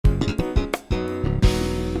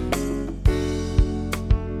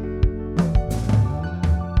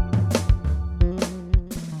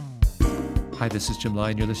Hi, this is Jim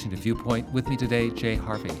Lyon. You're listening to Viewpoint. With me today, Jay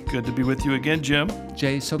Harvey. Good to be with you again, Jim.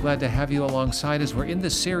 Jay, so glad to have you alongside as we're in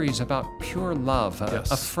this series about pure love, a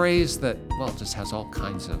phrase that, just has all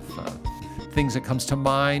kinds of things that comes to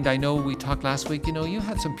mind. I know we talked last week, you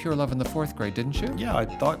had some pure love in the fourth grade, didn't you? Yeah, I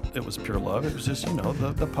thought it was pure love. It was just,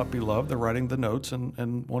 the puppy love, the writing the notes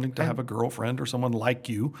and wanting to have a girlfriend or someone like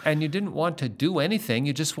you. And you didn't want to do anything.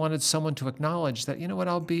 You just wanted someone to acknowledge that,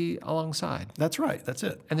 I'll be alongside. That's right. That's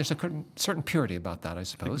it. And there's a certain purity about that, I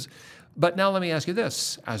suppose. But now let me ask you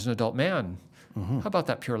this. As an adult man, how about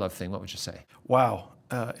that pure love thing? What would you say? Wow.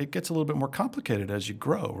 It gets a little bit more complicated as you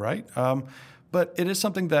grow, right? But it is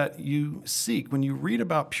something that you seek when you read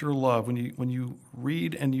about pure love. When you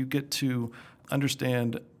read and you get to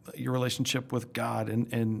understand your relationship with God,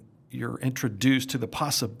 and you're introduced to the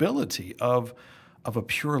possibility of a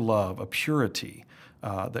pure love, a purity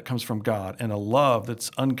that comes from God, and a love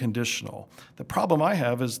that's unconditional. The problem I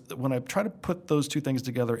have is that when I try to put those two things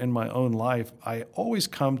together in my own life, I always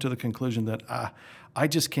come to the conclusion that I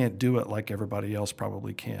just can't do it like everybody else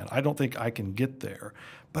probably can. I don't think I can get there,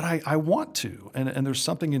 but I want to. And there's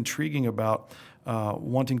something intriguing about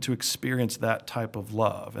wanting to experience that type of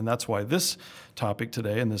love. And that's why this topic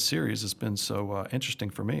today in this series has been so interesting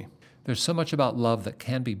for me. There's so much about love that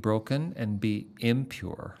can be broken and be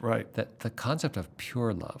impure. Right. That the concept of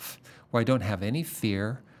pure love, where I don't have any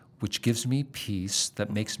fear, which gives me peace, that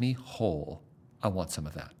makes me whole, I want some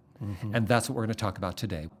of that. Mm-hmm. And that's what we're going to talk about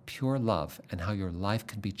today, pure love and how your life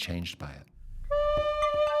can be changed by it.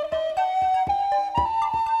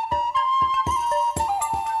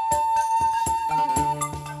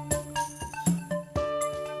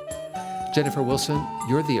 Jennifer Wilson,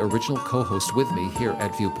 you're the original co-host with me here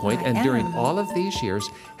at Viewpoint. And during all of these years,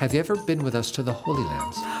 have you ever been with us to the Holy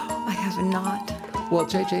Lands? I have not. Well,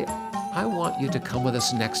 JJ, I want you to come with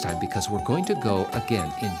us next time because we're going to go again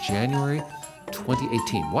in January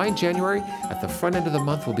 2018. Why in January? At the front end of the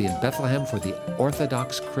month, we'll be in Bethlehem for the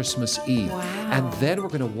Orthodox Christmas Eve. Wow. And then we're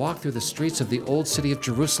going to walk through the streets of the old city of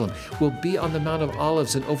Jerusalem. We'll be on the Mount of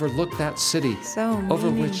Olives and overlook that city over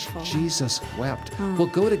which Jesus wept. We'll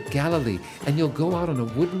go to Galilee, and you'll go out on a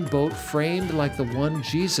wooden boat framed like the one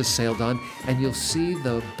Jesus sailed on, and you'll see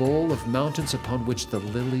the bowl of mountains upon which the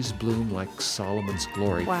lilies bloom like Solomon's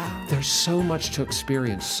glory. Wow. There's so much to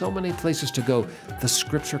experience, so many places to go. The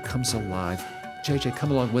scripture comes alive. JJ, come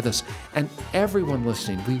along with us. And everyone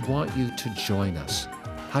listening, we want you to join us.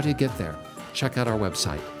 How do you get there? Check out our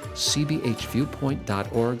website,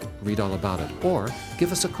 cbhviewpoint.org. Read all about it. Or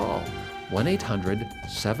give us a call,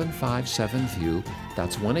 1-800-757-VIEW.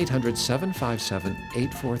 That's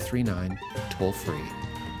 1-800-757-8439, toll free.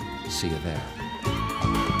 See you there.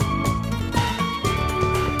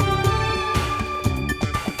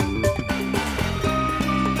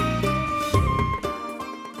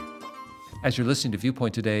 As you're listening to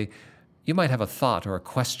Viewpoint today, you might have a thought or a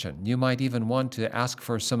question. You might even want to ask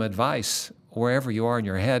for some advice. Wherever you are in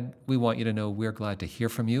your head, we want you to know we're glad to hear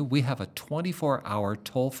from you. We have a 24-hour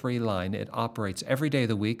toll-free line. It operates every day of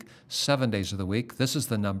the week, 7 days of the week. This is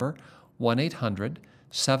the number,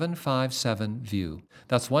 1-800-757-VIEW.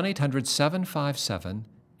 That's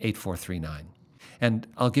 1-800-757-8439. And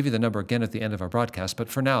I'll give you the number again at the end of our broadcast, but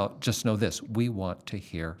for now, just know this, we want to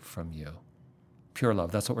hear from you. Pure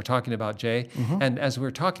love. That's what we're talking about, Jay. Mm-hmm. And as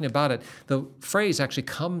we're talking about it, the phrase actually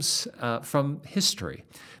comes from history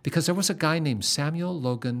because there was a guy named Samuel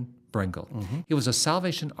Logan Brengle. Mm-hmm. He was a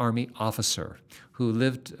Salvation Army officer who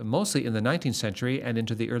lived mostly in the 19th century and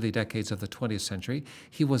into the early decades of the 20th century.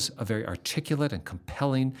 He was a very articulate and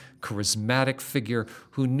compelling, charismatic figure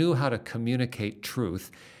who knew how to communicate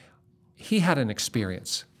truth. He had an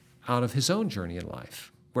experience out of his own journey in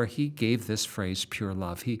life where he gave this phrase, pure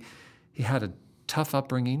love. He had a tough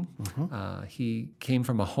upbringing. Mm-hmm. He came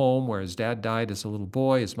from a home where his dad died as a little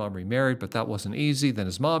boy. His mom remarried, but that wasn't easy. Then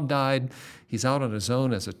his mom died. He's out on his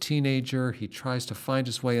own as a teenager. He tries to find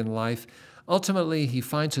his way in life. Ultimately, he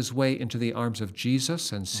finds his way into the arms of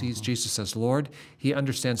Jesus and sees Jesus as Lord. He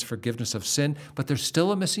understands forgiveness of sin, but there's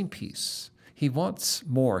still a missing piece. He wants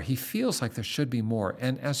more. He feels like there should be more.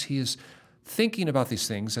 And as he is thinking about these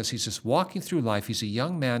things, as he's just walking through life, he's a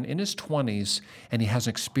young man in his 20s, and he has an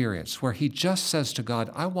experience where he just says to God,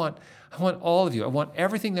 I want all of you. I want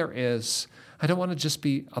everything there is. I don't want to just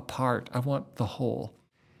be a part. I want the whole.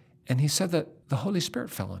 And he said that the Holy Spirit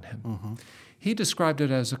fell on him. Mm-hmm. He described it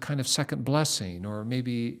as a kind of second blessing, or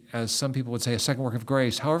maybe, as some people would say, a second work of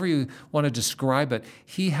grace. However you want to describe it,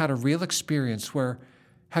 he had a real experience where,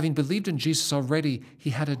 having believed in Jesus already,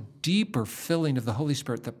 he had a deeper filling of the Holy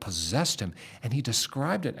Spirit that possessed him. And he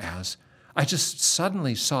described it as, I just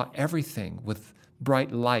suddenly saw everything with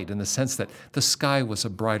bright light in the sense that the sky was a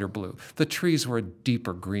brighter blue, the trees were a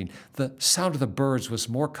deeper green, the sound of the birds was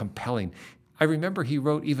more compelling. I remember he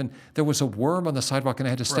wrote even there was a worm on the sidewalk and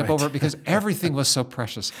I had to step over it because everything was so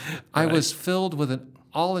precious. I was filled with an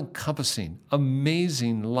all-encompassing,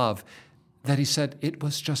 amazing love that he said it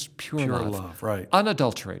was just pure love. Right.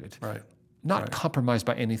 Unadulterated. Right. Not compromised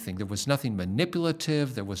by anything. There was nothing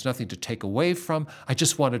manipulative. There was nothing to take away from. I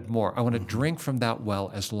just wanted more. I want to drink from that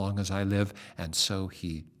well as long as I live. And so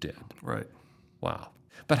he did. Right. Wow.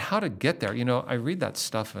 But how to get there? You know, I read that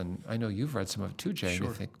stuff, and I know you've read some of it too, Jay, and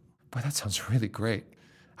you think, boy, that sounds really great.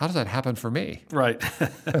 How does that happen for me? Right.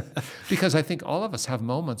 Because I think all of us have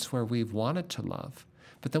moments where we've wanted to love,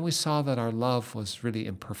 but then we saw that our love was really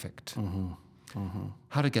imperfect.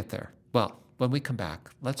 How to get there? Well, when we come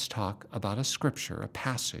back, let's talk about a scripture, a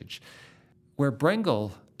passage, where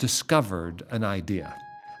Brengel discovered an idea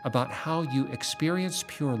about how you experience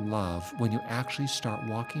pure love when you actually start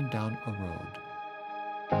walking down a road.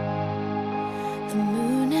 The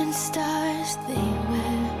moon and stars, they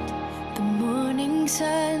wept. The morning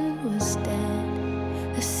sun was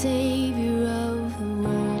dead. The Savior of the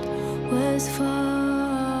world was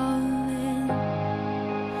fallen.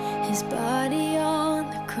 His body on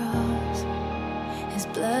the cross, His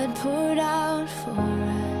blood poured out for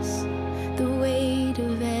us, the weight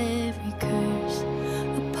of every curse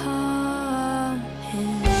upon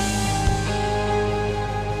Him.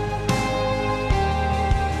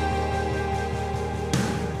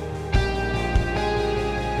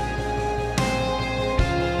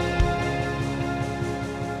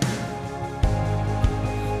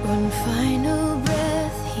 One final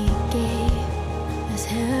breath He gave as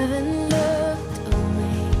heaven looked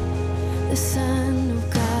away. The Son of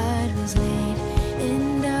God was laid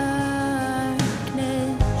in darkness,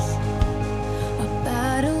 a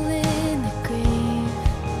battle in the grave.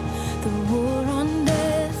 The war on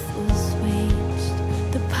death was waged,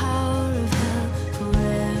 the power of hell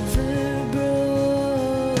forever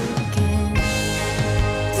broken.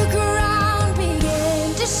 The ground began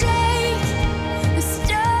to shake, the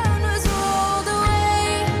stone was rolled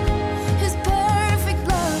away. His perfect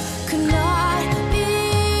love could not be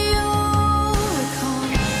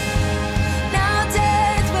overcome. Now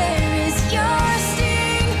death, where is your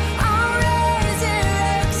sting? Our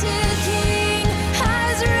resurrected King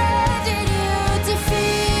has rendered you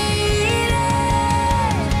defeated.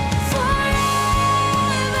 Forever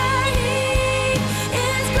He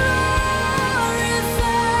is glorified.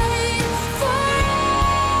 Forever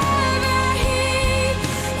He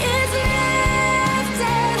is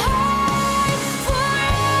lifted high.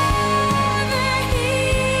 Forever He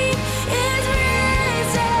is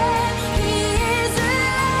risen. He is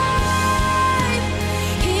alive.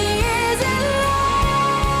 He is alive.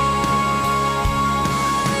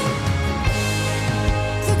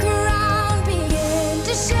 The ground began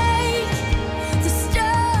to shake, the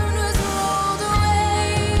stone was rolled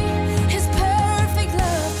away. His perfect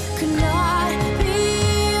love could not be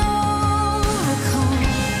overcome.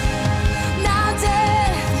 Now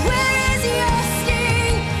death, where is your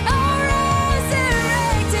sting? Our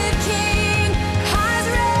resurrected King has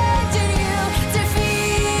rendered you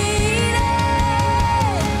defeated.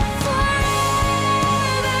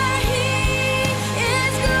 Forever He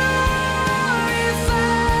is glorified.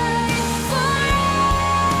 Forever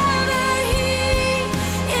He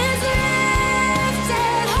is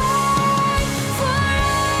lifted high.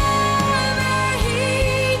 Forever He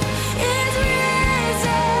is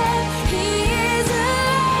risen. He is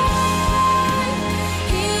alive.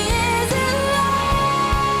 He is alive.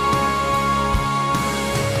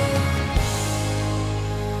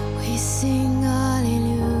 We sing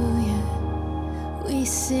hallelujah. We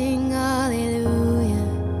sing hallelujah.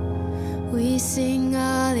 We sing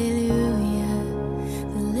hallelujah.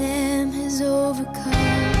 The Lamb has overcome.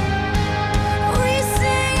 We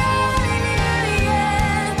sing hallelujah.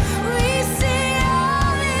 We sing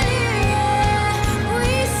hallelujah.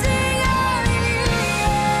 We sing hallelujah.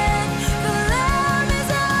 The Lamb has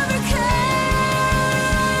overcome.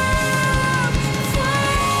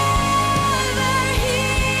 Forever He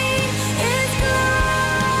is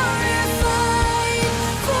glorified.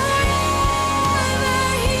 Forever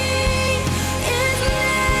He is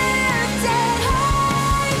lifted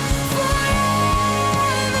high.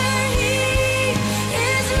 Forever He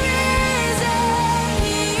is risen.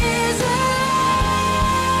 He is alive.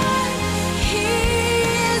 He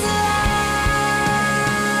is alive.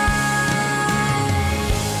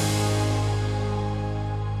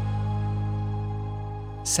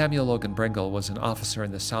 Samuel Logan Brengel was an officer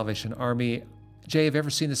in the Salvation Army. Jay, have you ever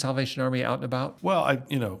seen the Salvation Army out and about? Well,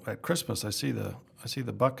 at Christmas I see the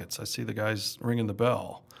the buckets. I see the guys ringing the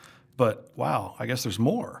bell. But wow, I guess there's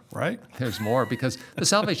more, right? There's more, because the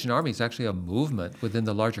Salvation Army is actually a movement within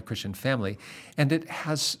the larger Christian family, and it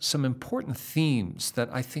has some important themes that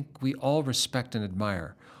I think we all respect and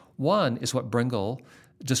admire. One is what Brengle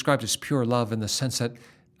described as pure love, in the sense that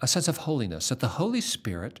a sense of holiness, that the Holy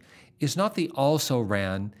Spirit is not the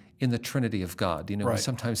also-ran in the Trinity of God. We Right.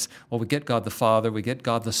 sometimes, we get God the Father, we get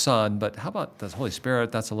God the Son, but how about the Holy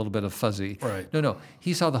Spirit? That's a little bit of fuzzy. Right. No.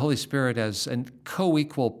 He saw the Holy Spirit as a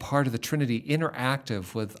co-equal part of the Trinity,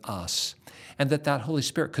 interactive with us, and that Holy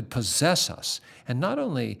Spirit could possess us and not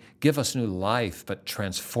only give us new life, but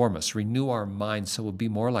transform us, renew our minds so we'll be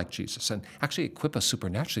more like Jesus, and actually equip us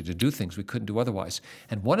supernaturally to do things we couldn't do otherwise.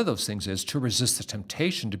 And one of those things is to resist the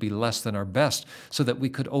temptation to be less than our best, so that we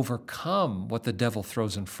could overcome what the devil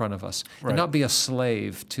throws in front of us, Right. and not be a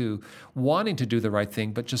slave to wanting to do the right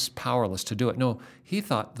thing, but just powerless to do it. No, he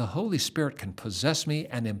thought the Holy Spirit can possess me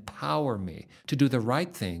and empower me to do the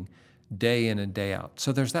right thing day in and day out.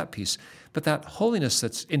 So there's that piece. But that holiness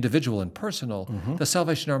that's individual and personal, the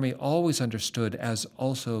Salvation Army always understood as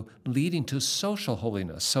also leading to social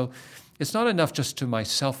holiness. So it's not enough just to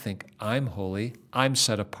myself think, I'm holy, I'm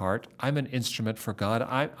set apart, I'm an instrument for God,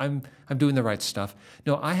 I'm doing the right stuff.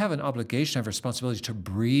 No, I have an obligation, I have a responsibility to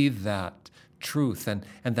breathe that truth and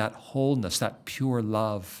that wholeness, that pure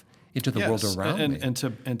love into the world around me.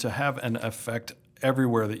 And to have an effect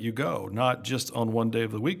everywhere that you go, not just on one day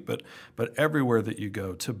of the week, but everywhere that you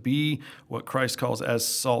go, to be what Christ calls as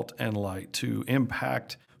salt and light, to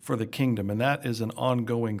impact for the kingdom. And that is an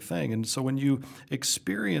ongoing thing. And so when you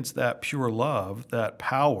experience that pure love, that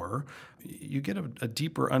power, you get a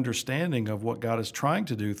deeper understanding of what God is trying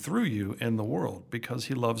to do through you in the world, because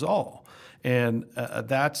he loves all. And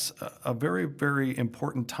that's a very, very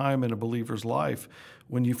important time in a believer's life,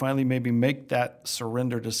 when you finally maybe make that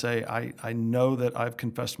surrender to say, I know that I've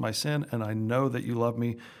confessed my sin and I know that you love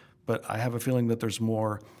me, but I have a feeling that there's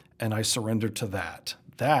more, and I surrender to that.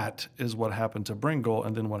 That is what happened to Brengle.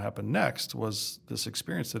 And then what happened next was this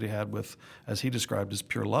experience that he had with, as he described, as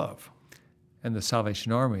pure love. And the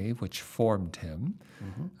Salvation Army, which formed him,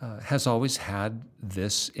 has always had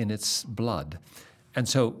this in its blood. And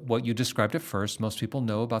so what you described at first, most people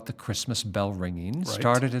know about the Christmas bell ringing. Right.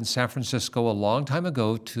 Started in San Francisco a long time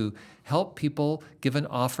ago to help people give an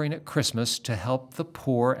offering at Christmas to help the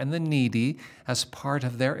poor and the needy as part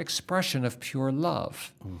of their expression of pure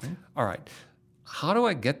love. All right. How do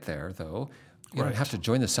I get there, though? You don't have to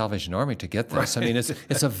join the Salvation Army to get this. I mean,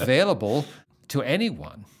 it's available to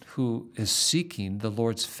anyone who is seeking the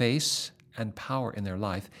Lord's face and power in their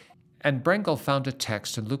life. And Brengle found a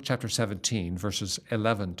text in Luke chapter 17, verses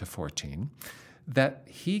 11 to 14, that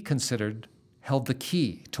he considered held the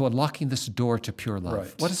key to unlocking this door to pure love.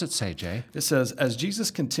 Right. What does it say, Jay? It says, as Jesus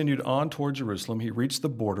continued on toward Jerusalem, he reached the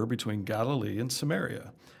border between Galilee and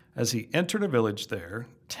Samaria. As he entered a village there,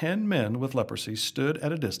 10 men with leprosy stood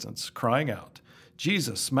at a distance, crying out,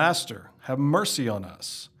 Jesus, Master, have mercy on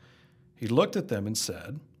us. He looked at them and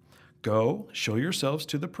said, go, show yourselves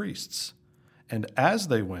to the priests. And as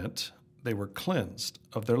they went, they were cleansed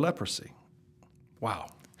of their leprosy.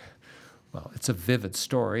 Wow. Well, it's a vivid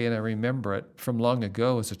story, and I remember it from long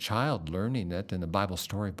ago as a child learning it in the Bible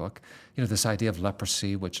storybook. This idea of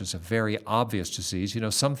leprosy, which is a very obvious disease.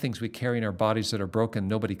 Some things we carry in our bodies that are broken,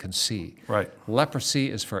 nobody can see. Right.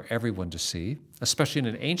 Leprosy is for everyone to see, especially in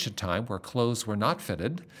an ancient time where clothes were not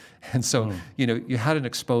fitted. And so, you had an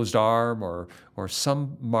exposed arm or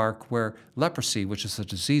some mark where leprosy, which is a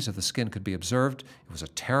disease of the skin, could be observed. It was a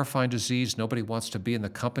terrifying disease. Nobody wants to be in the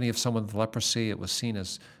company of someone with leprosy. It was seen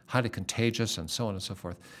as highly contagious and so on and so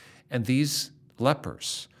forth. And these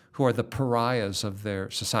lepers, who are the pariahs of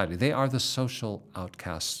their society, they are the social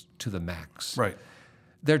outcasts to the max. Right.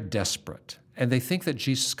 They're desperate, and they think that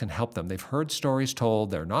Jesus can help them. They've heard stories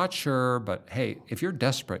told. They're not sure, but hey, if you're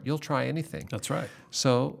desperate, you'll try anything. That's right.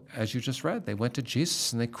 So, as you just read, they went to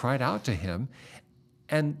Jesus and they cried out to him.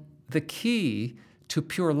 And the key to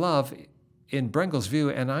pure love, in Brengle's view,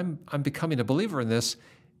 and I'm becoming a believer in this,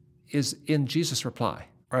 is in Jesus' reply.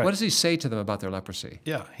 Right. What does he say to them about their leprosy?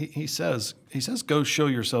 Yeah, he says, go show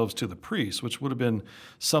yourselves to the priests, which would have been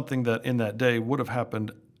something that in that day would have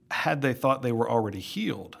happened had they thought they were already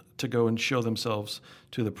healed, to go and show themselves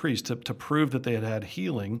to the priest, to prove that they had had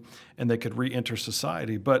healing and they could re-enter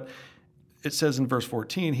society. But it says in verse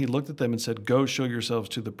 14, he looked at them and said, go show yourselves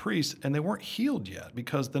to the priest, and they weren't healed yet,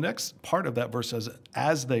 because the next part of that verse says,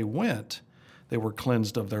 as they went, they were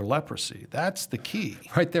cleansed of their leprosy. That's the key.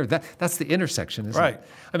 Right there. That's the intersection, isn't Right. it?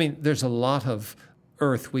 I mean, there's a lot of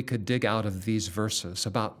earth we could dig out of these verses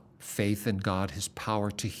about faith in God, his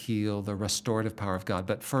power to heal, the restorative power of God.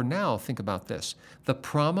 But for now, think about this. The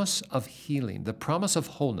promise of healing, the promise of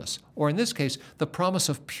wholeness, or in this case, the promise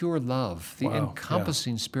of pure love, the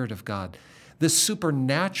encompassing Spirit of God, this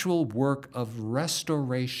supernatural work of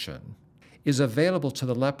restoration is available to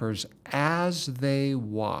the lepers as they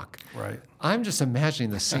walk. Right. I'm just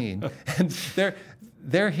imagining the scene. And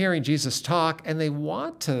they're hearing Jesus talk, and they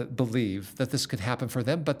want to believe that this could happen for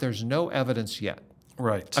them, but there's no evidence yet.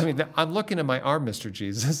 Right. I mean, I'm looking at my arm, Mr.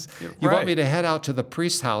 Jesus. You want me to head out to the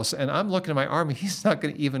priest's house, and I'm looking at my arm, and he's not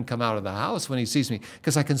going to even come out of the house when he sees me,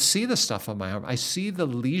 because I can see the stuff on my arm. I see the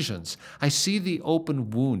lesions. I see the open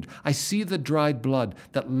wound. I see the dried blood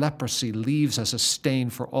that leprosy leaves as a stain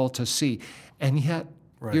for all to see. And yet,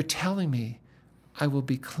 you're telling me I will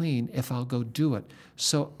be clean if I'll go do it.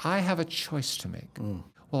 So I have a choice to make.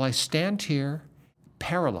 Will I stand here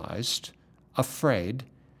paralyzed, afraid,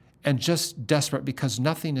 and just desperate because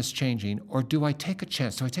nothing is changing, or do I take a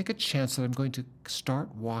chance? Do I take a chance that I'm going to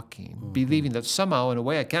start walking, believing that somehow, in a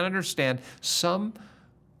way I can't understand, some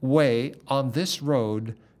way on this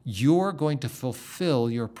road, you're going to fulfill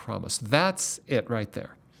your promise? That's it right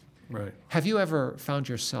there. Right. Have you ever found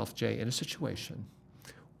yourself, Jay, in a situation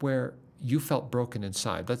where you felt broken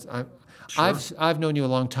inside? I've known you a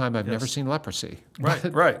long time. I've never seen leprosy.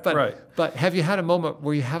 But have you had a moment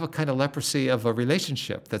where you have a kind of leprosy of a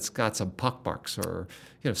relationship that's got some pockmarks, or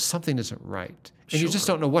something isn't right, and you just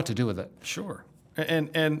don't know what to do with it? Sure. And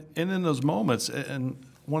in those moments, and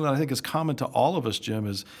one that I think is common to all of us, Jim,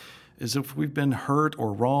 is if we've been hurt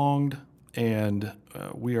or wronged, and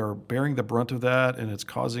we are bearing the brunt of that, and it's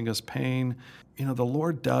causing us pain. The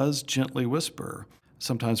Lord does gently whisper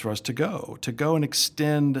sometimes for us to go and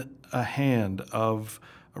extend a hand of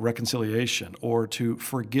reconciliation or to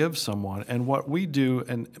forgive someone. And what we do,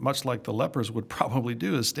 and much like the lepers would probably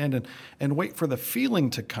do, is stand and wait for the feeling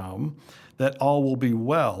to come that all will be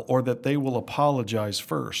well, or that they will apologize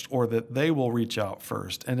first, or that they will reach out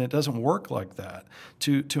first. And it doesn't work like that.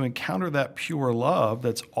 To encounter that pure love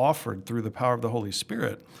that's offered through the power of the Holy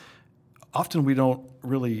Spirit, often we don't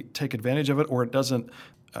really take advantage of it, or it doesn't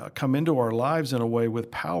come into our lives in a way with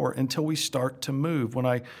power until we start to move. When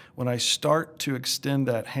I start to extend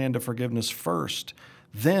that hand of forgiveness first,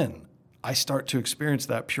 then I start to experience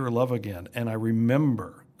that pure love again, and I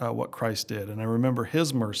remember what Christ did, and I remember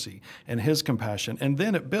his mercy and his compassion, and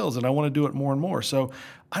then it builds, and I want to do it more and more. So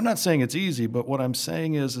I'm not saying it's easy, but what I'm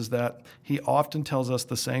saying is that he often tells us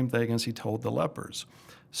the same thing as he told the lepers.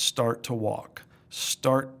 Start to walk.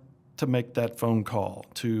 Start to make that phone call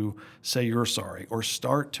to say you're sorry, or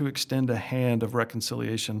start to extend a hand of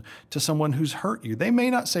reconciliation to someone who's hurt you. They may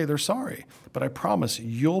not say they're sorry, but I promise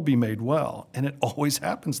you'll be made well, and it always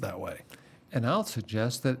happens that way. And I'll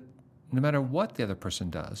suggest that no matter what the other person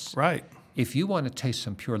does, if you want to taste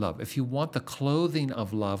some pure love, if you want the clothing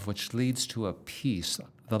of love which leads to a peace,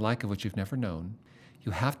 the like of which you've never known,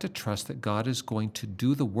 you have to trust that God is going to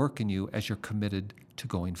do the work in you as you're committed to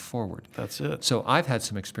going forward. That's it. So I've had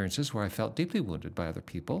some experiences where I felt deeply wounded by other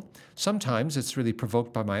people. Sometimes it's really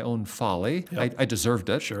provoked by my own folly. I deserved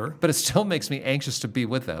it. Sure. But it still makes me anxious to be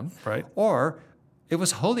with them. Right. Or it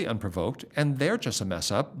was wholly unprovoked, and they're just a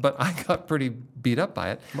mess up, but I got pretty beat up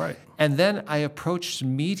by it. Right. And then I approached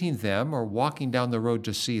meeting them or walking down the road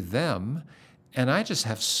to see them, and I just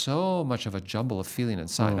have so much of a jumble of feeling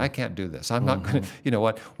inside. I can't do this. I'm not going to, you know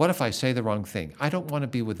what? What if I say the wrong thing? I don't want to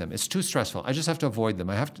be with them. It's too stressful. I just have to avoid them.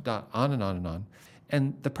 I have to, on and on and on.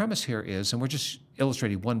 And the premise here is, and we're just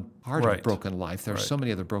illustrating one part of broken life. There are so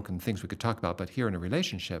many other broken things we could talk about, but here in a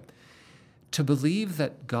relationship, to believe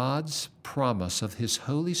that God's promise of his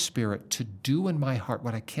Holy Spirit to do in my heart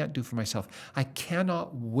what I can't do for myself. I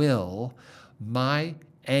cannot will my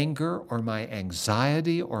anger or my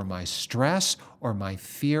anxiety or my stress or my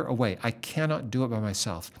fear away. I cannot do it by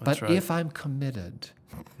myself. But if I'm committed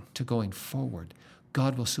to going forward,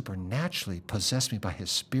 God will supernaturally possess me by his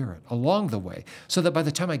Spirit along the way, so that by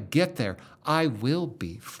the time I get there, I will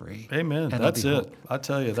be free. Amen. That's it. I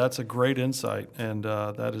tell you, that's a great insight, and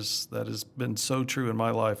that has been so true in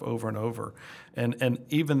my life over and over. And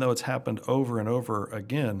even though it's happened over and over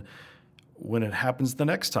again, when it happens the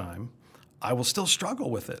next time, I will still struggle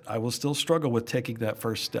with it. I will still struggle with taking that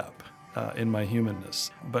first step in my humanness.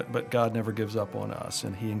 But God never gives up on us,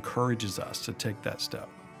 and he encourages us to take that step.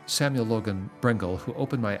 Samuel Logan Brengle, who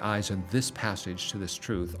opened my eyes in this passage to this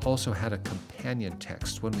truth, also had a companion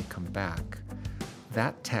text when we come back.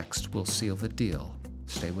 That text will seal the deal.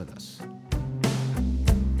 Stay with us.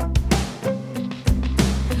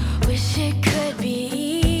 Wish it could be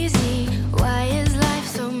easy. Why is life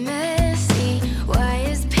so messy? Why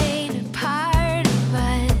is pain a part of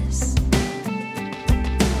us?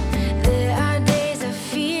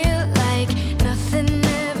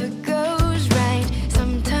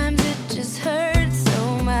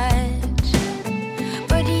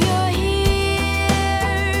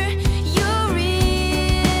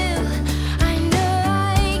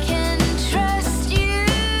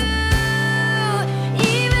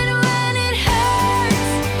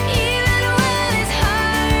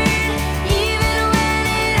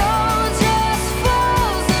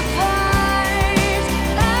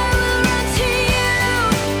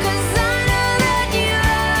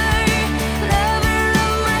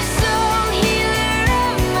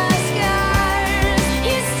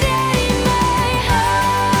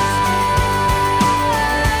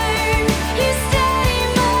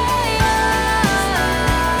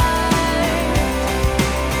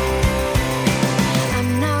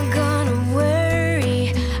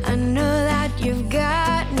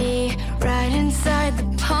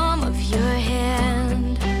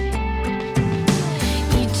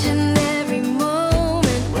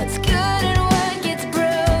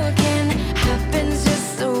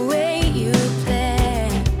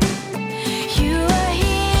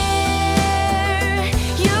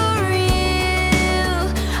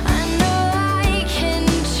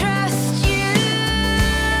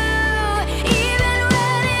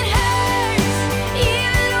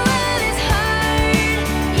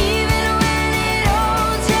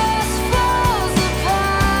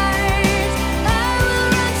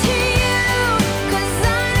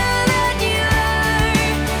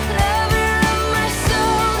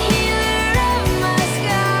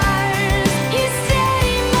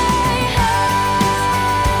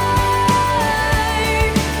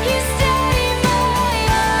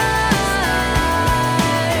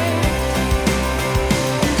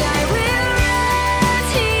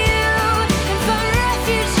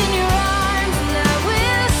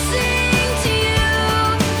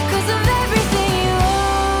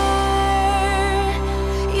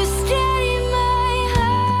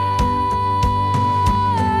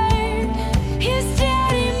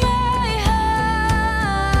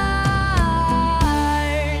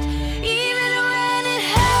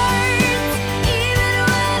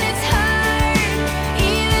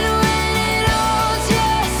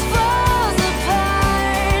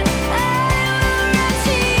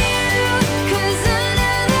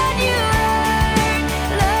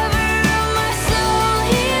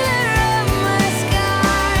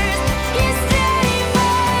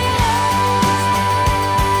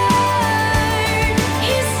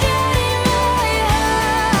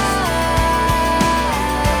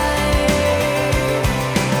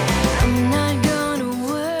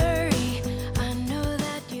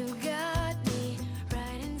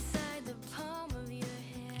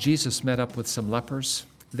 Jesus met up with some lepers.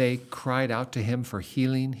 They cried out to him for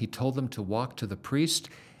healing. He told them to walk to the priest.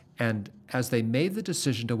 And as they made the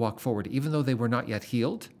decision to walk forward, even though they were not yet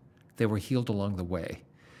healed, they were healed along the way.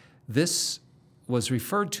 This was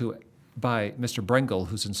referred to by Mr. Brengel,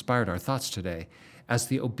 who's inspired our thoughts today, as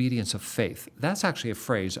the obedience of faith. That's actually a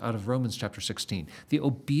phrase out of Romans chapter 16, the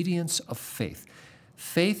obedience of faith.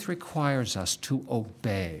 Faith requires us to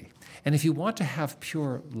obey. And if you want to have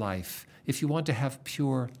pure life, if you want to have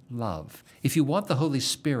pure love, if you want the Holy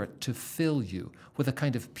Spirit to fill you with a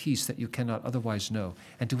kind of peace that you cannot otherwise know,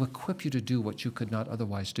 and to equip you to do what you could not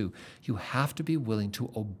otherwise do, you have to be willing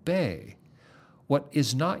to obey what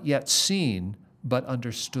is not yet seen but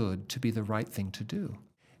understood to be the right thing to do.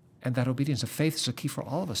 And that obedience of faith is a key for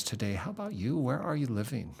all of us today. How about you? Where are you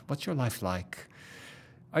living? What's your life like?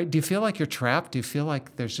 Do you feel like you're trapped? Do you feel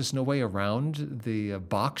like there's just no way around the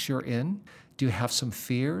box you're in? Do you have some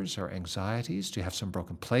fears or anxieties? Do you have some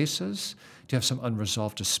broken places? Do you have some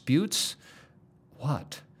unresolved disputes?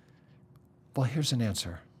 What? Well, here's an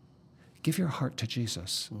answer. Give your heart to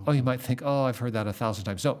Jesus. Mm-hmm. Oh, you might think, I've heard that 1,000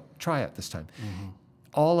 times. No, try it this time. Mm-hmm.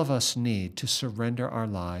 All of us need to surrender our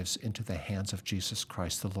lives into the hands of Jesus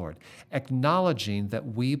Christ the Lord, acknowledging that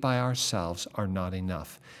we by ourselves are not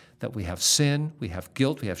enough, that we have sin, we have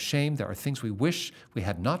guilt, we have shame, there are things we wish we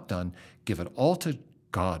had not done. Give it all to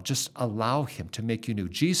God. Just allow him to make you new.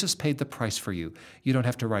 Jesus paid the price for you. You don't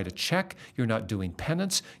have to write a check. You're not doing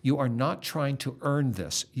penance. You are not trying to earn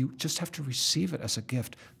this. You just have to receive it as a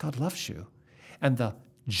gift. God loves you. And the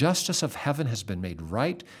justice of heaven has been made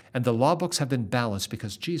right, and the law books have been balanced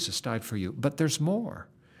because Jesus died for you. But there's more.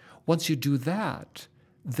 Once you do that,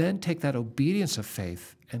 then take that obedience of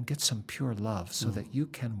faith and get some pure love so that you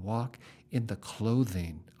can walk in the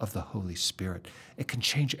clothing of the Holy Spirit. It can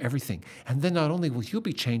change everything. And then not only will you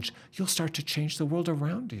be changed, you'll start to change the world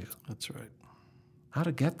around you. That's right. How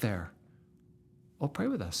to get there? Well, pray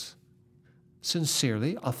with us.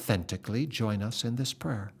 Sincerely, authentically join us in this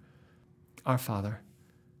prayer. Our Father,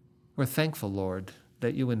 we're thankful, Lord,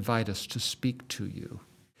 that you invite us to speak to you.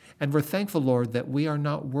 And we're thankful, Lord, that we are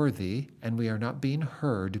not worthy and we are not being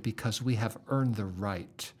heard because we have earned the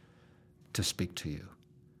right to speak to you,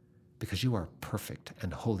 because you are perfect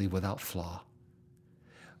and holy without flaw.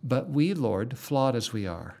 But we, Lord, flawed as we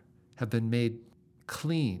are, have been made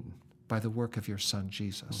clean by the work of your Son,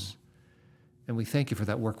 Jesus. And we thank you for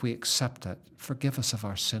that work. We accept it. Forgive us of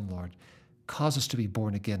our sin, Lord. Cause us to be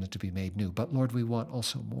born again and to be made new. But, Lord, we want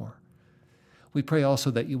also more. We pray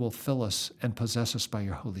also that you will fill us and possess us by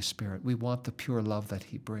your Holy Spirit. We want the pure love that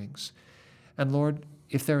he brings. And, Lord,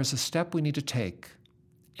 if there is a step we need to take,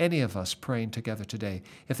 any of us praying together today,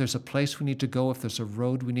 if there's a place we need to go, if there's a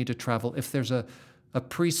road we need to travel, if there's a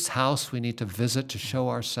priest's house we need to visit to show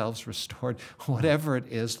ourselves restored, whatever it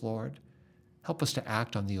is, Lord, help us to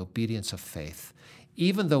act on the obedience of faith.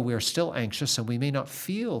 Even though we are still anxious and we may not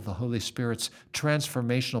feel the Holy Spirit's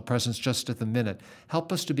transformational presence just at the minute,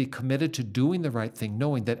 help us to be committed to doing the right thing,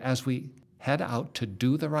 knowing that as we head out to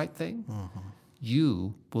do the right thing,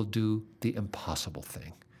 you will do the impossible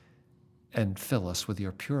thing and fill us with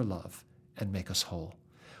your pure love and make us whole.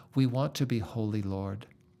 We want to be holy, Lord.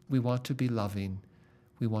 We want to be loving.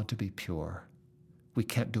 We want to be pure. We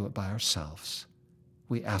can't do it by ourselves.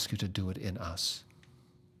 We ask you to do it in us.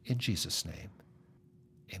 In Jesus' name,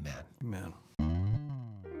 amen. Amen.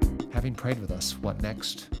 Having prayed with us, what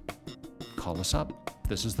next? Call us up.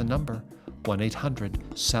 This is the number,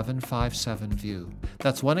 1-800-757-VIEW.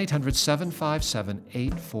 That's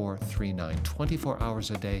 1-800-757-8439, 24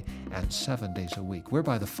 hours a day and 7 days a week. We're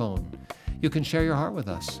by the phone. You can share your heart with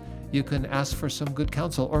us. You can ask for some good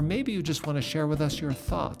counsel, or maybe you just want to share with us your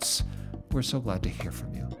thoughts. We're so glad to hear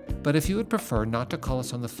from you. But if you would prefer not to call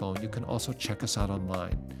us on the phone, you can also check us out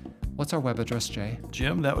online. What's our web address, Jay?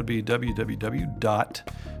 Jim, that would be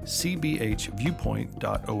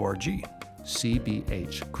www.cbhviewpoint.org.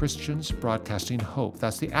 CBH, Christians Broadcasting Hope.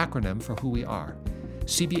 That's the acronym for who we are.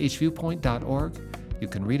 cbhviewpoint.org. You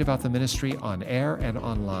can read about the ministry on air and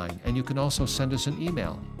online, and you can also send us an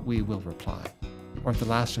email. We will reply. Or at the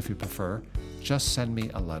last, if you prefer, just send me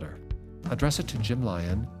a letter. Address it to Jim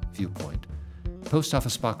Lyon, Viewpoint. Post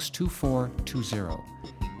Office Box 2420,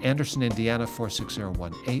 Anderson, Indiana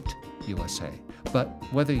 46018, USA. But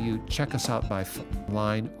whether you check us out by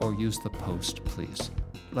line or use the post, please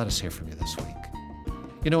let us hear from you this week.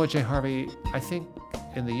 You know what, Jay Harvey? I think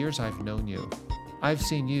in the years I've known you, I've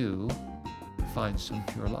seen you find some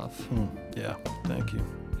pure love. Yeah, thank you.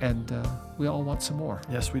 And we all want some more.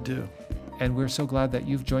 Yes, we do. And we're so glad that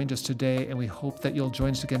you've joined us today, and we hope that you'll join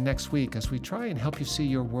us again next week as we try and help you see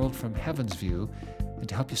your world from heaven's view and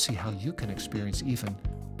to help you see how you can experience even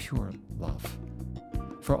pure love.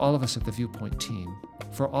 For all of us at the Viewpoint team,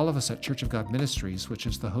 for all of us at Church of God Ministries, which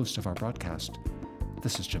is the host of our broadcast,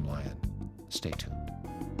 this is Jim Lyon. Stay tuned.